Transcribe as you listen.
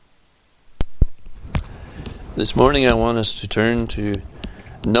This morning I want us to turn to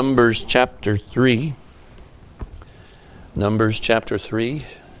Numbers chapter 3. Numbers chapter 3.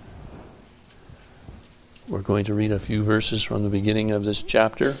 We're going to read a few verses from the beginning of this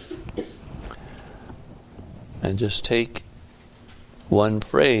chapter and just take one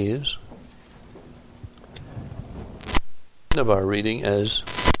phrase of our reading as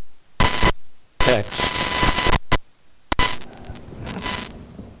text.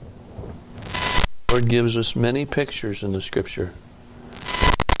 The Lord gives us many pictures in the Scripture,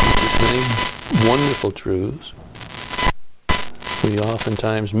 many wonderful truths. We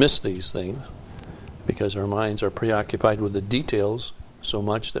oftentimes miss these things because our minds are preoccupied with the details so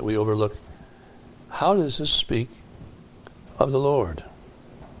much that we overlook, how does this speak of the Lord?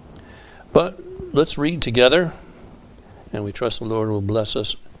 But let's read together, and we trust the Lord will bless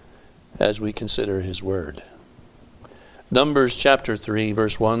us as we consider His Word. Numbers chapter 3,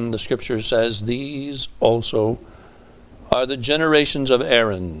 verse 1, the Scripture says, "These also are the generations of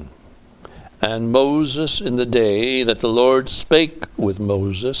Aaron and Moses in the day that the Lord spake with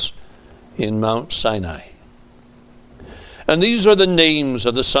Moses in Mount Sinai. And these are the names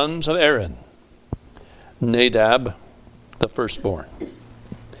of the sons of Aaron: Nadab, the firstborn,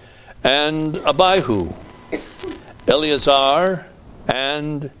 and Abihu, Eleazar,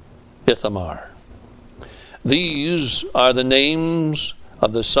 and Ithamar. These are the names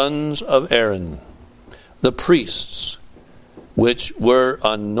of the sons of Aaron, the priests, which were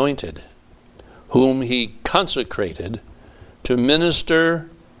anointed, whom he consecrated to minister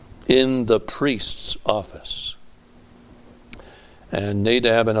in the priest's office. And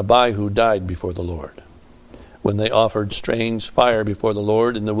Nadab and Abihu died before the Lord, when they offered strange fire before the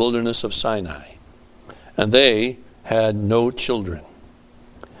Lord in the wilderness of Sinai. And they had no children.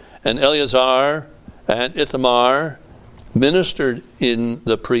 And Eleazar and Ithamar ministered in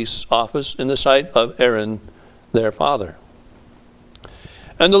the priest's office in the sight of Aaron their father.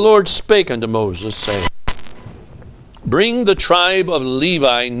 And the Lord spake unto Moses, saying, Bring the tribe of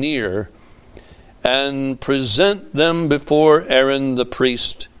Levi near, and present them before Aaron the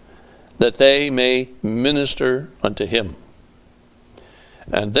priest, that they may minister unto him.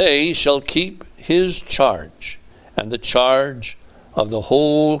 And they shall keep his charge, and the charge of the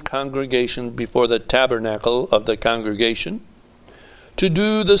whole congregation before the tabernacle of the congregation, to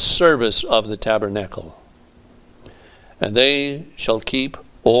do the service of the tabernacle. And they shall keep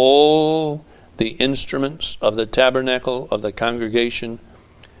all the instruments of the tabernacle of the congregation,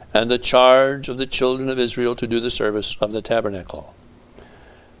 and the charge of the children of Israel to do the service of the tabernacle.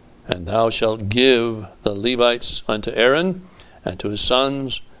 And thou shalt give the Levites unto Aaron and to his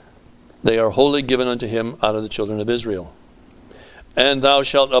sons. They are wholly given unto him out of the children of Israel. And thou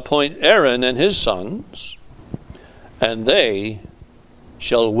shalt appoint Aaron and his sons, and they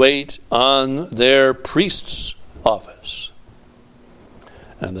shall wait on their priest's office.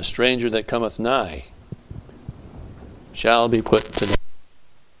 And the stranger that cometh nigh shall be put to death."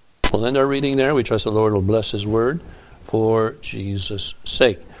 We'll end our reading there. We trust the Lord will bless His Word for Jesus'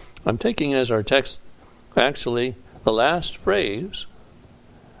 sake. I'm taking as our text actually the last phrase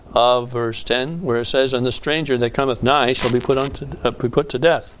of verse 10, where it says, "And the stranger that cometh nigh shall be put to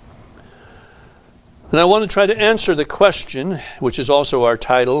death." And I want to try to answer the question, which is also our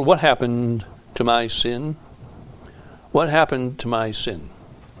title, what happened to my sin? What happened to my sin?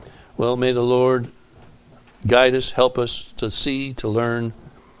 Well, may the Lord guide us, help us to see, to learn,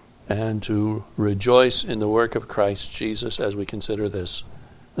 and to rejoice in the work of Christ Jesus as we consider this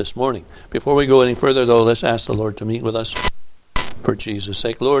morning. Before we go any further, though, let's ask the Lord to meet with us for Jesus'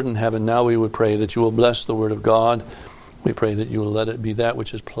 sake. Lord in heaven, now we would pray that you will bless the Word of God. We pray that you will let it be that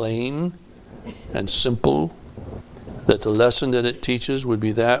which is plain and simple, that the lesson that it teaches would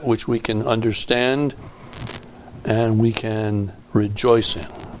be that which we can understand and we can rejoice in.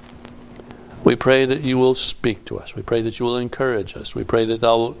 We pray that you will speak to us. We pray that you will encourage us. We pray that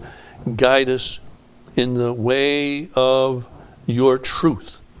thou will guide us in the way of your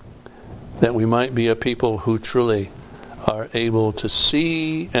truth, that we might be a people who truly are able to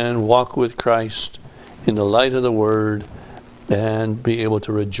see and walk with Christ in the light of the Word and be able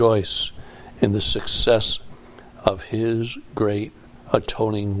to rejoice in the success of His great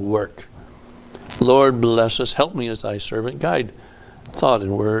atoning work. Lord, bless us. Help me as thy servant. Guide thought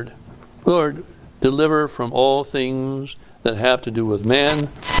and word. Lord, deliver from all things that have to do with man.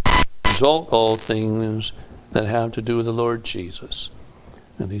 Exalt all things that have to do with the Lord Jesus.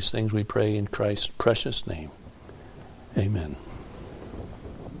 And these things we pray in Christ's precious name. Amen.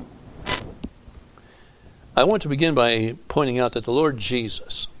 I want to begin by pointing out that the Lord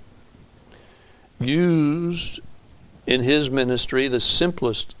Jesus used in his ministry the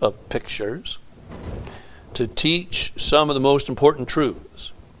simplest of pictures to teach some of the most important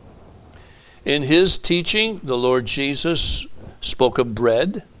truths. In his teaching, the Lord Jesus spoke of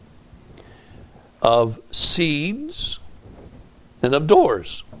bread, of seeds, and of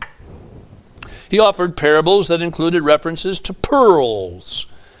doors. He offered parables that included references to pearls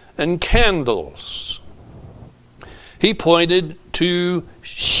and candles. He pointed to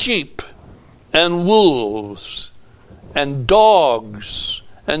sheep and wolves and dogs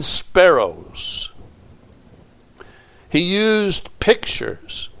and sparrows. He used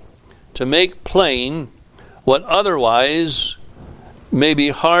pictures to make plain what otherwise may be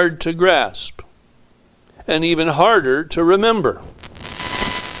hard to grasp and even harder to remember.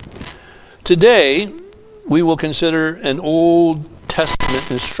 Today, we will consider an Old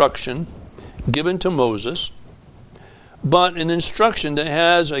Testament instruction given to Moses, but an instruction that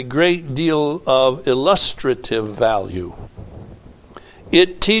has a great deal of illustrative value.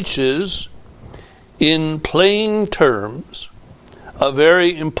 It teaches, in plain terms, a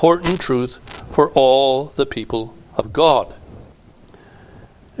very important truth for all the people of God.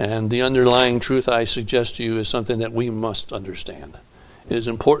 And the underlying truth I suggest to you is something that we must understand. It is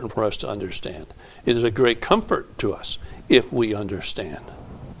important for us to understand. It is a great comfort to us if we understand.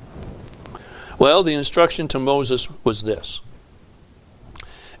 Well, the instruction to Moses was this.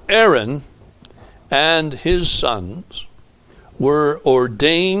 Aaron and his sons were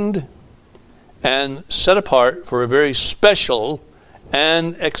ordained and set apart for a very special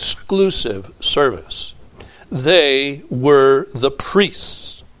and exclusive service. They were the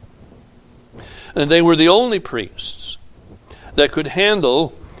priests. And they were the only priests that could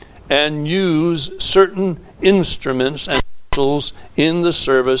handle and use certain instruments and vessels in the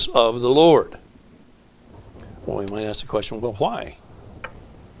service of the Lord. Well, we might ask the question, well, why?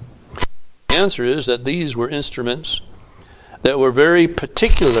 The answer is that these were instruments that were very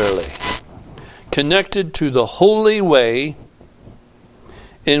particularly connected to the holy way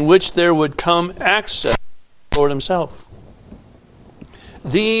in which there would come access to the Lord himself.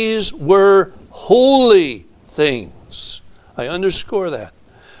 These were holy things. I underscore that.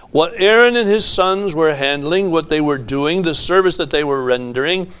 What Aaron and his sons were handling, what they were doing, the service that they were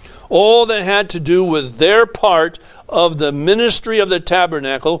rendering, all that had to do with their part of the ministry of the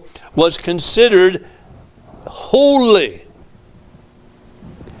tabernacle was considered holy.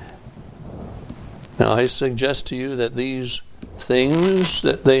 Now, I suggest to you that these things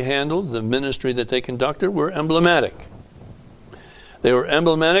that they handled, the ministry that they conducted, were emblematic. They were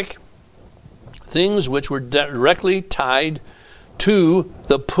emblematic things which were directly tied to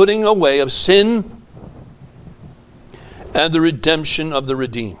the putting away of sin and the redemption of the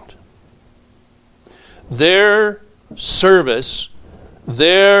redeemed. Their service,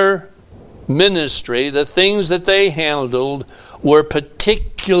 their ministry, the things that they handled were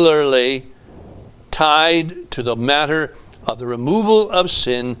particularly tied to the matter of the removal of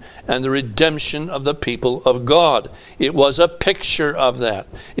sin and the redemption of the people of God. It was a picture of that.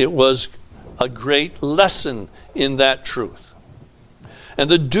 It was a great lesson in that truth. And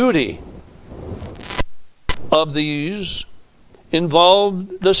the duty of these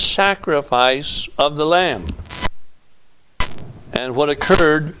involved the sacrifice of the lamb and what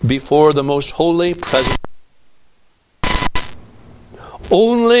occurred before the most holy presence.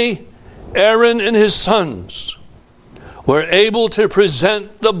 Only Aaron and his sons were able to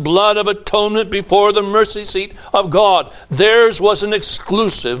present the blood of atonement before the mercy seat of God. Theirs was an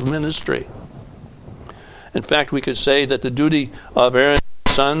exclusive ministry. In fact, we could say that the duty of Aaron's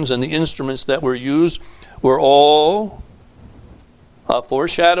sons and the instruments that were used were all a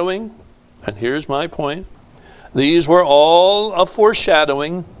foreshadowing, and here's my point, these were all a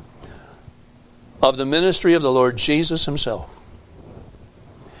foreshadowing of the ministry of the Lord Jesus himself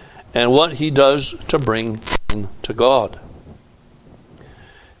and what he does to bring men to God.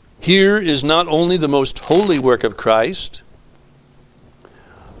 Here is not only the most holy work of Christ,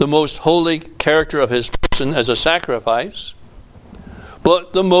 the most holy character of his person as a sacrifice,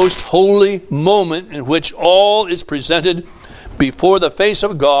 but the most holy moment in which all is presented before the face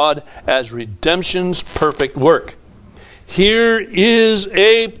of God as redemption's perfect work. Here is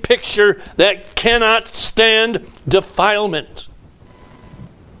a picture that cannot stand defilement.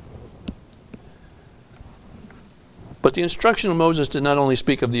 But the instruction of Moses did not only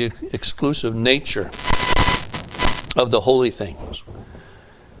speak of the exclusive nature of the holy things,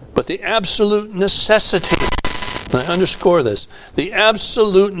 but the absolute necessity, and I underscore this, the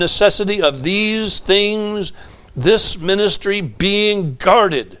absolute necessity of these things, this ministry being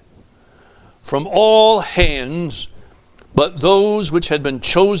guarded from all hands but those which had been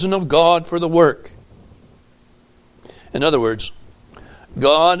chosen of God for the work. In other words,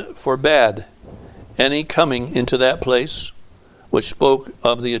 God forbade any coming into that place, which spoke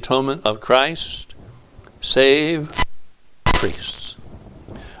of the atonement of Christ, save priests.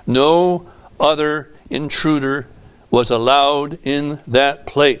 No other intruder was allowed in that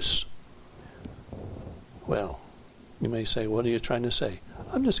place. Well, you may say, what are you trying to say?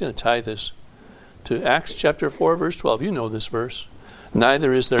 I'm just going to tie this to Acts chapter 4, verse 12. You know this verse.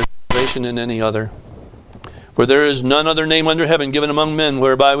 Neither is there salvation in any other. For there is none other name under heaven given among men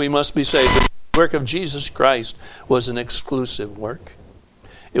whereby we must be saved. The work of Jesus Christ was an exclusive work.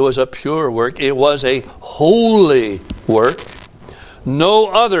 It was a pure work. It was a holy work. No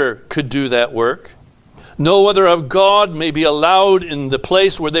other could do that work. No other of God may be allowed in the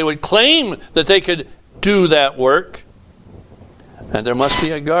place where they would claim that they could do that work. And there must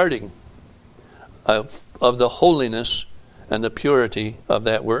be a guarding of the holiness and the purity of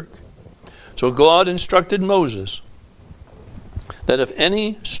that work. So God instructed Moses that if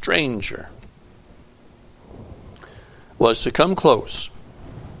any stranger was to come close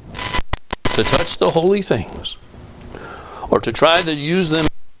to touch the holy things or to try to use them,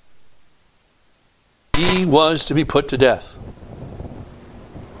 he was to be put to death.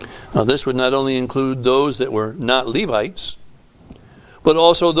 Now this would not only include those that were not Levites, but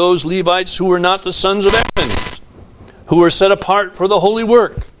also those Levites who were not the sons of Aaron, who were set apart for the holy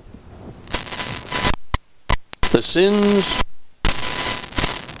work. The sins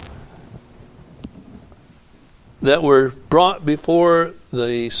that were brought before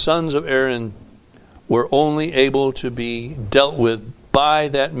the sons of Aaron were only able to be dealt with by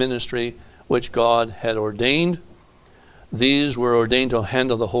that ministry which God had ordained. These were ordained to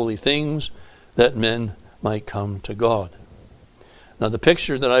handle the holy things that men might come to God. Now the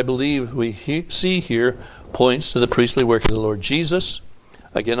picture that I believe we see here points to the priestly work of the Lord Jesus.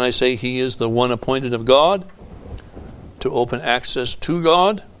 Again, I say he is the one appointed of God to open access to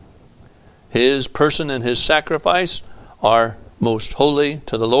God. His person and his sacrifice are most holy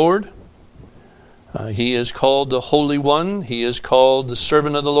to the Lord. He is called the Holy One. He is called the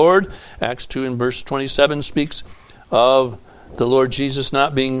servant of the Lord. Acts 2 and verse 27 speaks of the Lord Jesus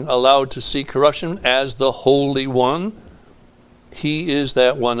not being allowed to see corruption as the Holy One. He is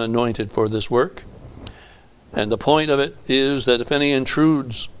that one anointed for this work. And the point of it is that if any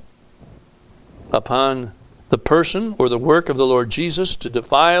intrudes upon the person or the work of the Lord Jesus to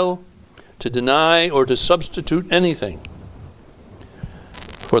defile, to deny, or to substitute anything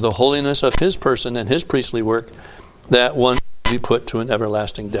for the holiness of his person and his priestly work, that one will be put to an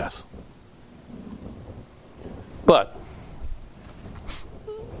everlasting death. But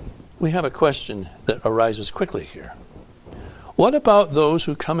we have a question that arises quickly here. What about those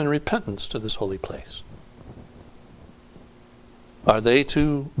who come in repentance to this holy place? Are they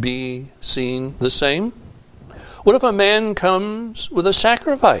to be seen the same? What if a man comes with a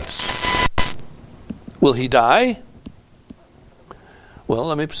sacrifice? Will he die? Well,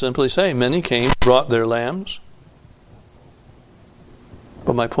 let me simply say, many came, brought their lambs.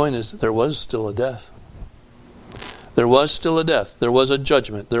 But my point is that there was still a death. There was still a death. There was a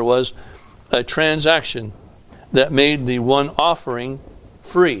judgment. There was a transaction that made the one offering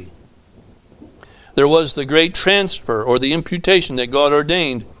free. There was the great transfer or the imputation that God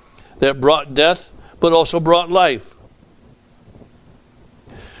ordained that brought death but also brought life.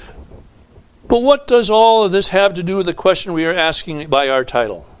 But what does all of this have to do with the question we are asking by our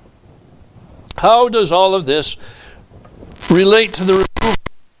title? How does all of this relate to the removal of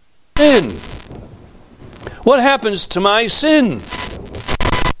sin? What happens to my sin?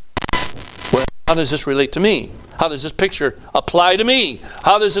 Well, how does this relate to me? How does this picture apply to me?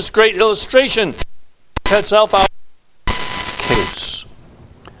 How does this great illustration work itself out in the case?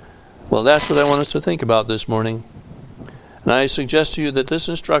 Well, that's what I want us to think about this morning. And I suggest to you that this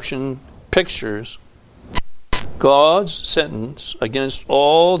instruction pictures God's sentence against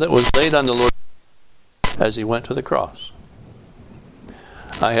all that was laid on the Lord as he went to the cross.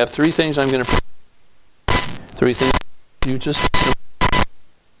 I have three things I'm going to pray. Three things you just...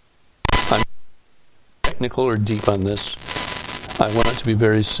 I'm technical or deep on this. I want it to be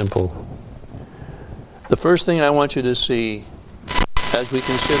very simple. The first thing I want you to see as we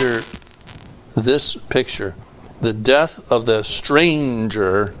consider this picture, the death of the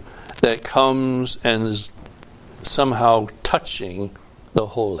stranger that comes and is somehow touching the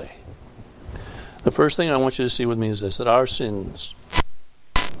holy. The first thing I want you to see with me is this, that our sins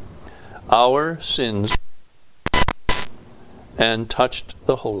and touched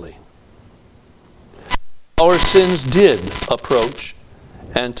the holy. Our sins did approach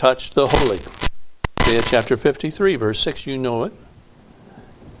and touch the holy. Isaiah chapter 53, verse 6, you know it.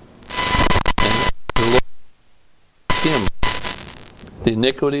 And the Lord him the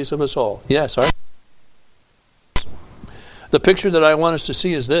iniquities of us all. Yes, our The picture that I want us to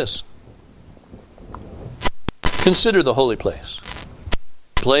see is this. Consider the holy place.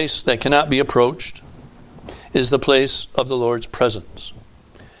 The place that cannot be approached is the place of the Lord's presence.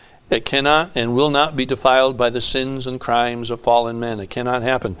 It cannot and will not be defiled by the sins and crimes of fallen men. It cannot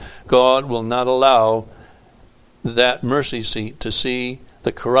happen. God will not allow that mercy seat to see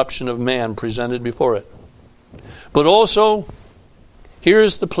the corruption of man presented before it. But also,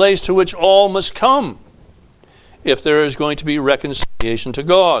 here's the place to which all must come if there is going to be reconciliation to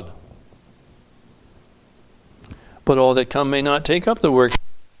God. But all that come may not take up the work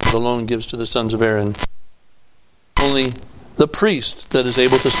God alone gives to the sons of Aaron. Only the priest that is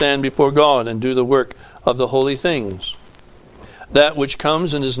able to stand before God and do the work of the holy things. That which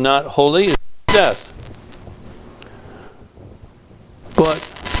comes and is not holy is death.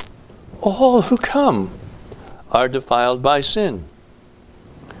 But all who come are defiled by sin.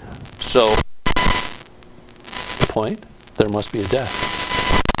 So, the point, there must be a death.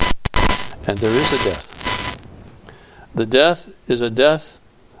 And there is a death. The death is a death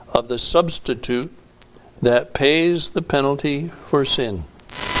of the substitute that pays the penalty for sin.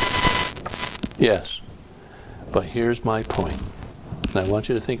 Yes. But here's my point, and I want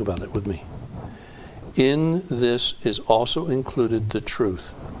you to think about it with me. In this is also included the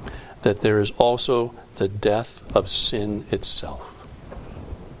truth that there is also the death of sin itself.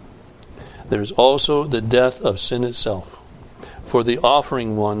 There is also the death of sin itself. For the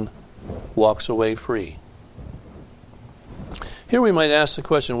offering one walks away free. Here we might ask the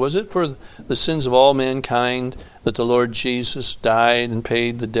question, was it for the sins of all mankind that the Lord Jesus died and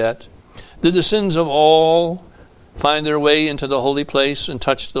paid the debt? Did the sins of all find their way into the holy place and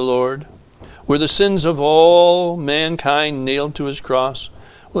touch the Lord? Were the sins of all mankind nailed to his cross?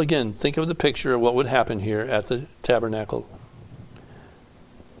 Well, again, think of the picture of what would happen here at the tabernacle.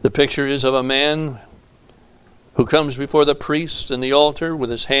 The picture is of a man who comes before the priest and the altar with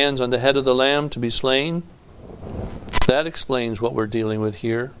his hands on the head of the lamb to be slain. That explains what we're dealing with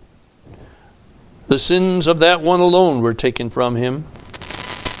here. The sins of that one alone were taken from him.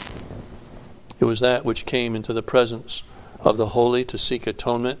 It was that which came into the presence of the holy to seek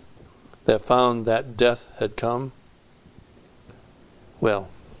atonement that found that death had come. Well,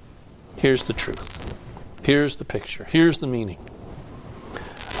 here's the truth. Here's the picture. Here's the meaning.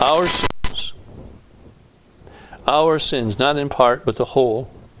 Our sins, not in part but the whole,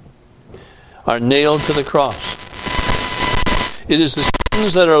 are nailed to the cross. It is the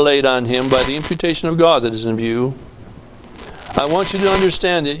sins that are laid on him by the imputation of God that is in view. I want you to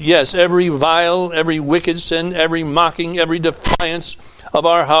understand that, yes, every vile, every wicked sin, every mocking, every defiance of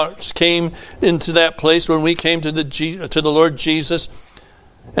our hearts came into that place when we came to the Lord Jesus.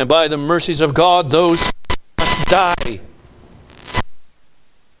 And by the mercies of God, those must die.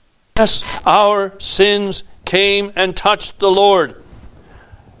 Yes, our sins came and touched the Lord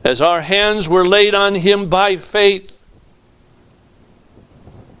as our hands were laid on him by faith.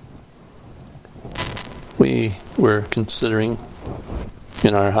 We were considering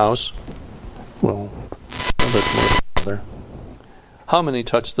in our house, well, a bit more father, how many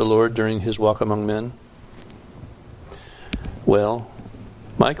touched the Lord during his walk among men? Well,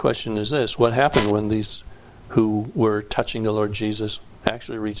 my question is this: what happened when these who were touching the Lord Jesus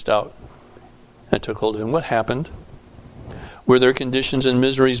actually reached out and took hold of him? What happened? Were their conditions and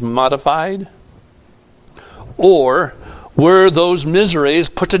miseries modified? Or were those miseries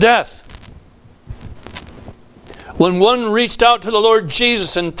put to death? When one reached out to the Lord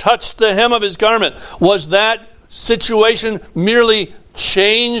Jesus and touched the hem of his garment, was that situation merely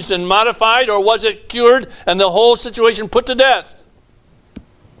changed and modified, or was it cured and the whole situation put to death?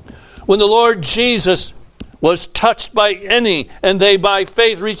 When the Lord Jesus was touched by any, and they by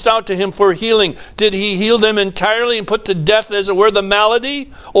faith reached out to him for healing, did he heal them entirely and put to death, as it were, the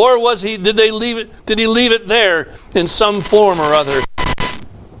malady? Or did he leave it there in some form or other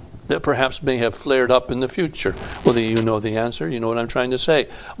that perhaps may have flared up in the future? Well, you know the answer. You know what I'm trying to say.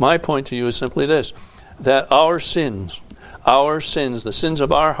 My point to you is simply this: that our sins, the sins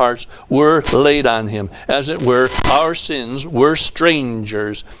of our hearts, were laid on him. As it were, our sins were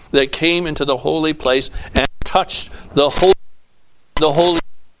strangers that came into the holy place and touched the holy.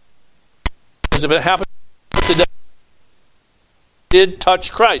 As if it happened today, did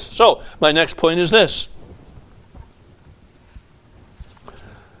touch Christ. So, my next point is this: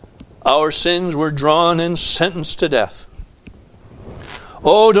 our sins were drawn and sentenced to death.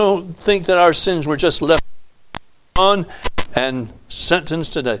 Oh, don't think that our sins were just left on and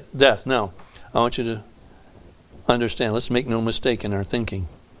sentenced to death. No, I want you to understand. Let's make no mistake in our thinking.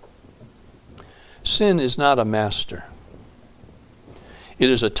 Sin is not a master. It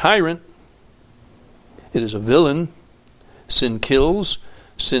is a tyrant. It is a villain Sin kills,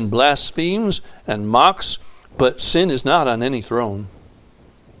 sin blasphemes and mocks, but sin is not on any throne.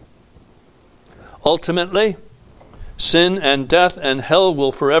 Ultimately, sin and death and hell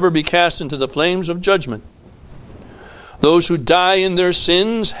will forever be cast into the flames of judgment. Those who die in their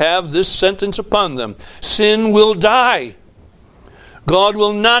sins have this sentence upon them. Sin will die. God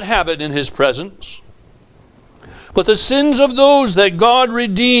will not have it in his presence. But the sins of those that God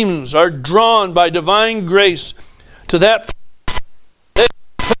redeems are drawn by divine grace to that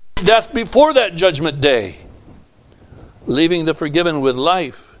death before that judgment day, leaving the forgiven with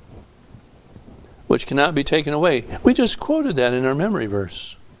life, which cannot be taken away. We just quoted that in our memory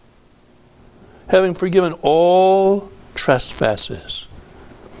verse. Having forgiven all trespasses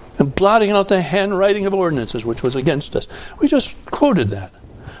and blotting out the handwriting of ordinances which was against us. We just quoted that.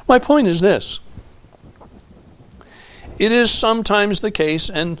 My point is this. It is sometimes the case,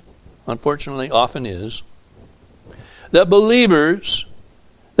 and unfortunately often is, that believers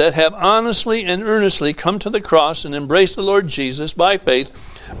that have honestly and earnestly come to the cross and embraced the Lord Jesus by faith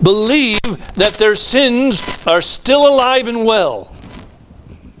believe that their sins are still alive and well.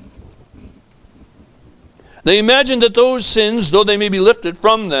 They imagine that those sins, though they may be lifted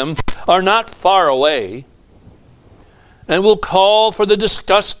from them, are not far away, and will call for the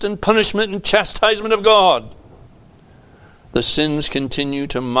disgust and punishment and chastisement of God. The sins continue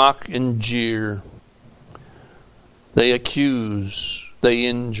to mock and jeer. They accuse, they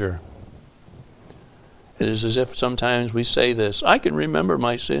injure. It is as if sometimes we say this, I can remember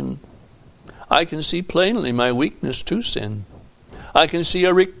my sin. I can see plainly my weakness to sin. I can see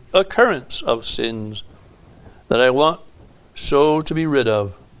a occurrence of sins that I want so to be rid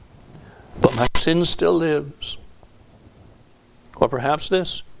of. But my sin still lives. Or perhaps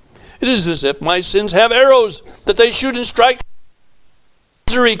this. It is as if my sins have arrows that they shoot and strike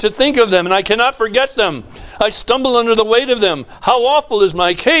misery to think of them, and I cannot forget them. I stumble under the weight of them. How awful is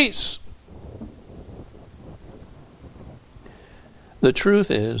my case? The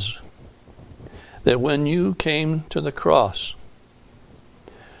truth is that when you came to the cross,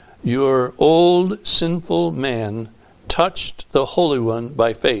 your old sinful man touched the Holy One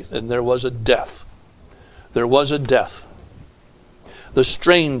by faith, and there was a death. There was a death. The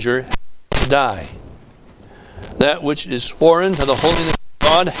stranger had to die. That which is foreign to the holiness of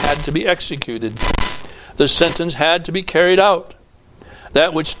God had to be executed. The sentence had to be carried out.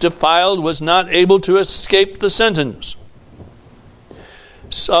 That which defiled was not able to escape the sentence.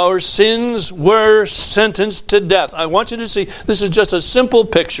 Our sins were sentenced to death. I want you to see, this is just a simple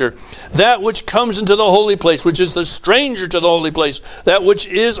picture. That which comes into the holy place, which is the stranger to the holy place, that which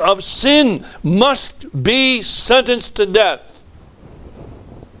is of sin, must be sentenced to death.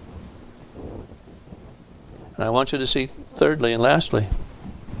 And I want you to see, thirdly and lastly,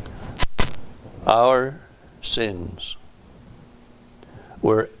 our sins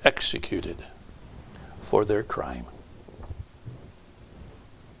were executed for their crime.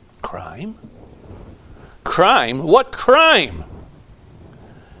 Crime? Crime? What crime?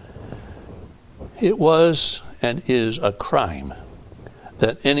 It was and is a crime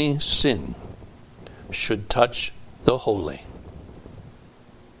that any sin should touch the holy.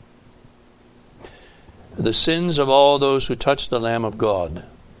 The sins of all those who touch the Lamb of God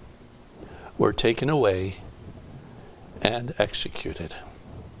were taken away and executed.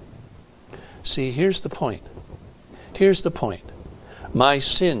 See, here's the point. Here's the point. My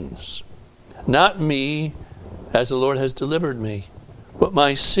sins, not me as the Lord has delivered me, but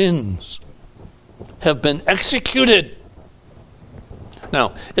my sins have been executed.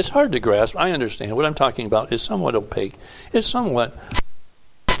 Now, it's hard to grasp. I understand. What I'm talking about is somewhat opaque. It's somewhat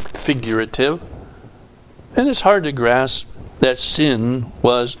figurative. And it's hard to grasp that sin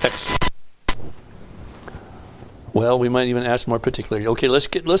was executed. Well, we might even ask more particularly. Okay, let's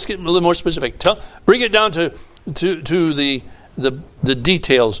get a little more specific. Bring it down to the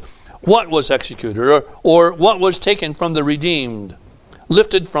details. What was executed, or what was taken from the redeemed,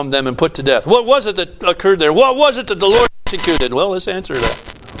 lifted from them and put to death? What was it that occurred there? What was it that the Lord executed? Well, let's answer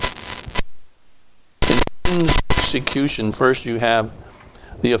that. In execution, first you have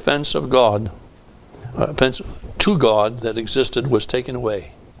the offense of God. Offense to God that existed was taken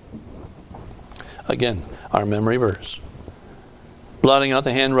away. Again, our memory verse. Blotting out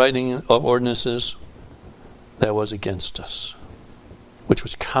the handwriting of ordinances that was against us, which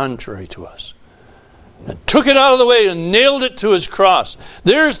was contrary to us, and took it out of the way and nailed it to his cross.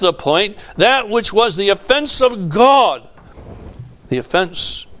 There's the point. That which was the offense of God, the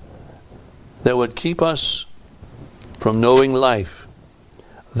offense that would keep us from knowing life,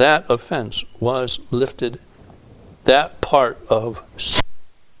 that offense was lifted. That part of sin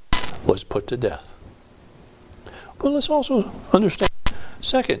was put to death. But let's also understand,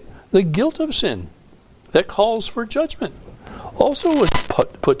 second, the guilt of sin that calls for judgment also was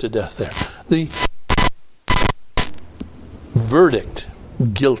put to death there. The verdict,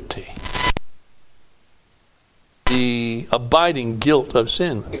 guilty. The abiding guilt of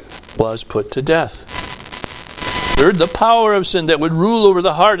sin was put to death. Third, the power of sin that would rule over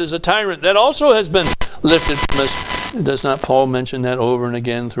the heart as a tyrant, that also has been lifted from us. Does not Paul mention that over and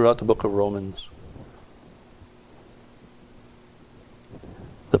again throughout the book of Romans?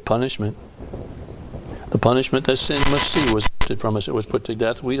 The punishment that sin must see was lifted from us. It was put to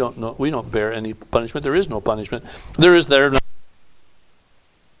death. We don't bear any punishment. There is no punishment. There is none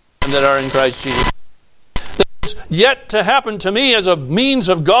that are in Christ Jesus. That is yet to happen to me as a means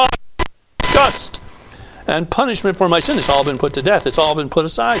of God's disgust and punishment for my sin. It's all been put to death. It's all been put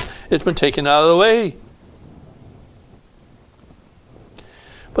aside. It's been taken out of the way.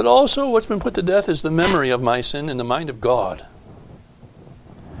 But also what's been put to death is the memory of my sin in the mind of God.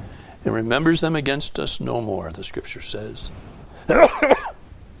 It remembers them against us no more, the Scripture says.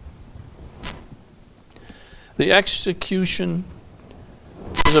 The execution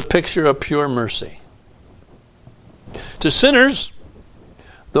is a picture of pure mercy. To sinners,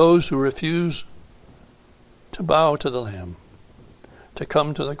 those who refuse to bow to the Lamb, to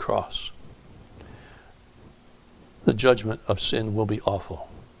come to the cross, the judgment of sin will be awful.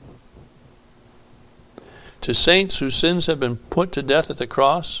 To saints whose sins have been put to death at the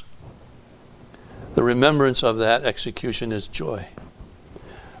cross, the remembrance of that execution is joy.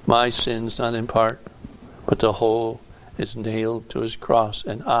 My sins, not in part, but the whole, is nailed to his cross,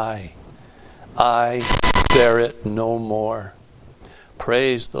 and I bear it no more.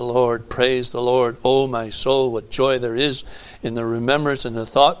 Praise the Lord, praise the Lord. Oh, my soul, what joy there is in the remembrance and the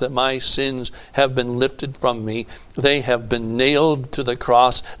thought that my sins have been lifted from me. They have been nailed to the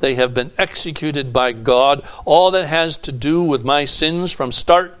cross. They have been executed by God. All that has to do with my sins from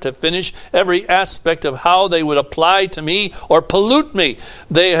start to finish, every aspect of how they would apply to me or pollute me,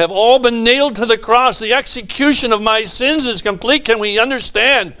 they have all been nailed to the cross. The execution of my sins is complete. Can we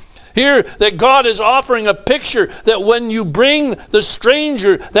understand here that God is offering a picture that when you bring the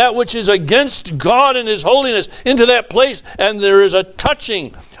stranger, that which is against God and His holiness, into that place, and there is a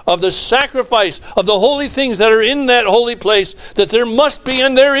touching of the sacrifice of the holy things that are in that holy place, that there must be,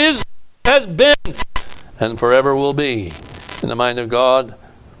 and there is, has been, and forever will be, in the mind of God,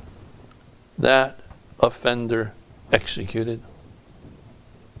 that offender executed.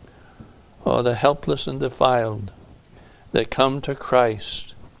 Oh, the helpless and defiled that come to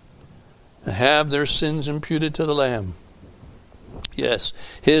Christ and have their sins imputed to the Lamb. Yes,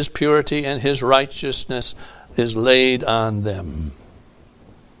 His purity and His righteousness is laid on them.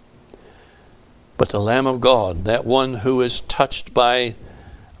 But the Lamb of God, that one who is touched by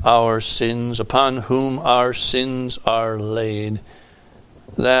our sins, upon whom our sins are laid,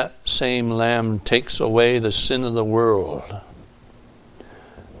 that same Lamb takes away the sin of the world.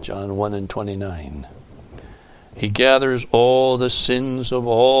 John 1:29. He gathers all the sins of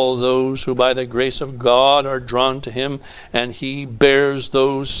all those who by the grace of God are drawn to Him, and He bears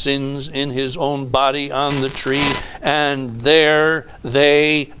those sins in His own body on the tree, and there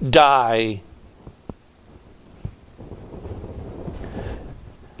they die.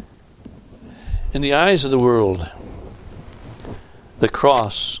 In the eyes of the world, the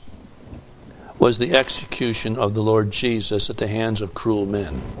cross was the execution of the Lord Jesus at the hands of cruel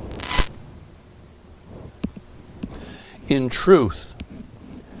men. In truth,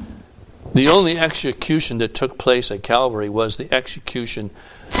 the only execution that took place at Calvary was the execution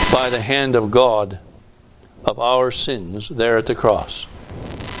by the hand of God of our sins there at the cross.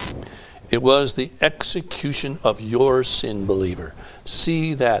 It was the execution of your sin, believer.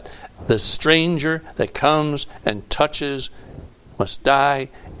 See that the stranger that comes and touches must die,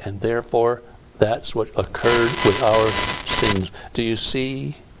 and therefore that's what occurred with our sins. Do you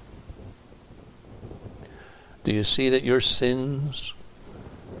see? Do you see that your sins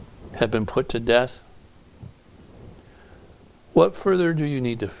have been put to death? What further do you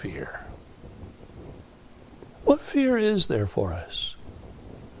need to fear? What fear is there for us?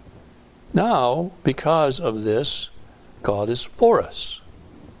 Now, because of this, God is for us.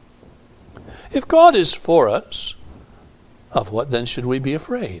 If God is for us, of what then should we be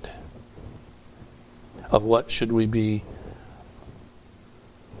afraid? Of what should we be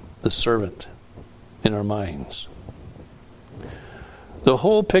the servant in our minds? The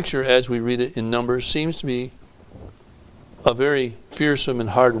whole picture, as we read it in Numbers, seems to be a very fearsome and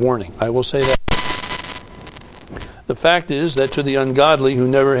hard warning. I will say that. The fact is that to the ungodly who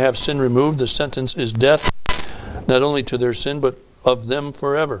never have sin removed, the sentence is death, not only to their sin, but of them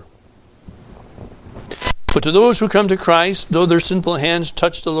forever. But to those who come to Christ, though their sinful hands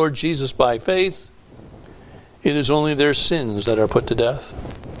touch the Lord Jesus by faith, it is only their sins that are put to death.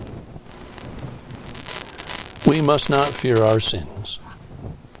 We must not fear our sins.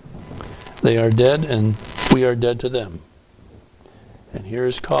 They are dead, and we are dead to them. And here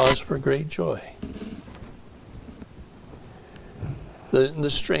is cause for great joy. The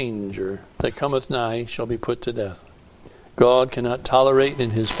stranger that cometh nigh shall be put to death. God cannot tolerate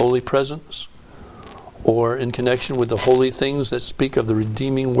in his holy presence or in connection with the holy things that speak of the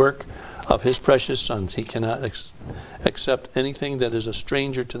redeeming work of his precious sons. He cannot accept anything that is a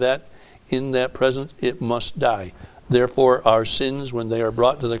stranger to that. In that presence, it must die. Therefore, our sins, when they are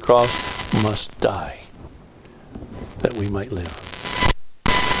brought to the cross, must die, that we might live.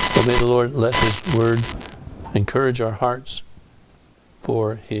 So may the Lord let his word encourage our hearts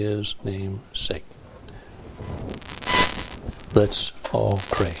for his name's sake. Let's all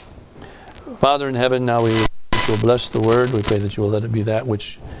pray. Father in heaven, now we will bless the word. We pray that you will let it be that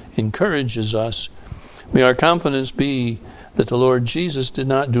which encourages us. May our confidence be that the Lord Jesus did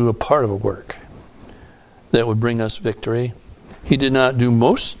not do a part of a work that would bring us victory. He did not do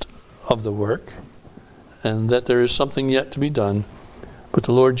most of the work, and that there is something yet to be done. But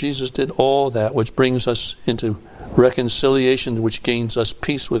the Lord Jesus did all that which brings us into reconciliation, which gains us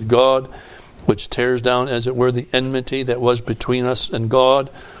peace with God, which tears down, as it were, the enmity that was between us and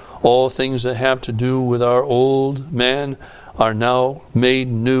God. All things that have to do with our old man are now made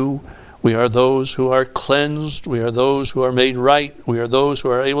new. We are those who are cleansed. We are those who are made right. We are those who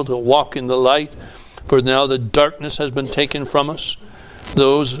are able to walk in the light. For now the darkness has been taken from us.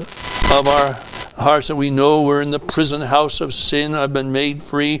 Those of our hearts that we know were in the prison house of sin have been made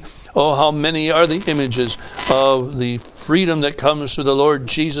free. Oh, how many are the images of the freedom that comes through the Lord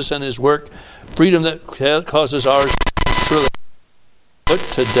Jesus and his work. Freedom that causes ours truly put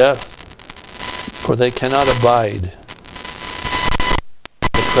to death. For they cannot abide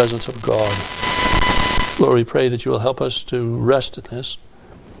the presence of God. Lord, we pray that you will help us to rest in this.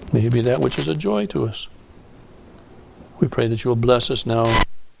 May it be that which is a joy to us. We pray that you will bless us now.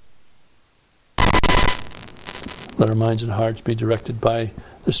 Let our minds and hearts be directed by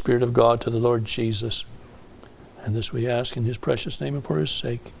the Spirit of God to the Lord Jesus. And this we ask in his precious name and for his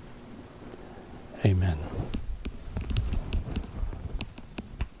sake. Amen.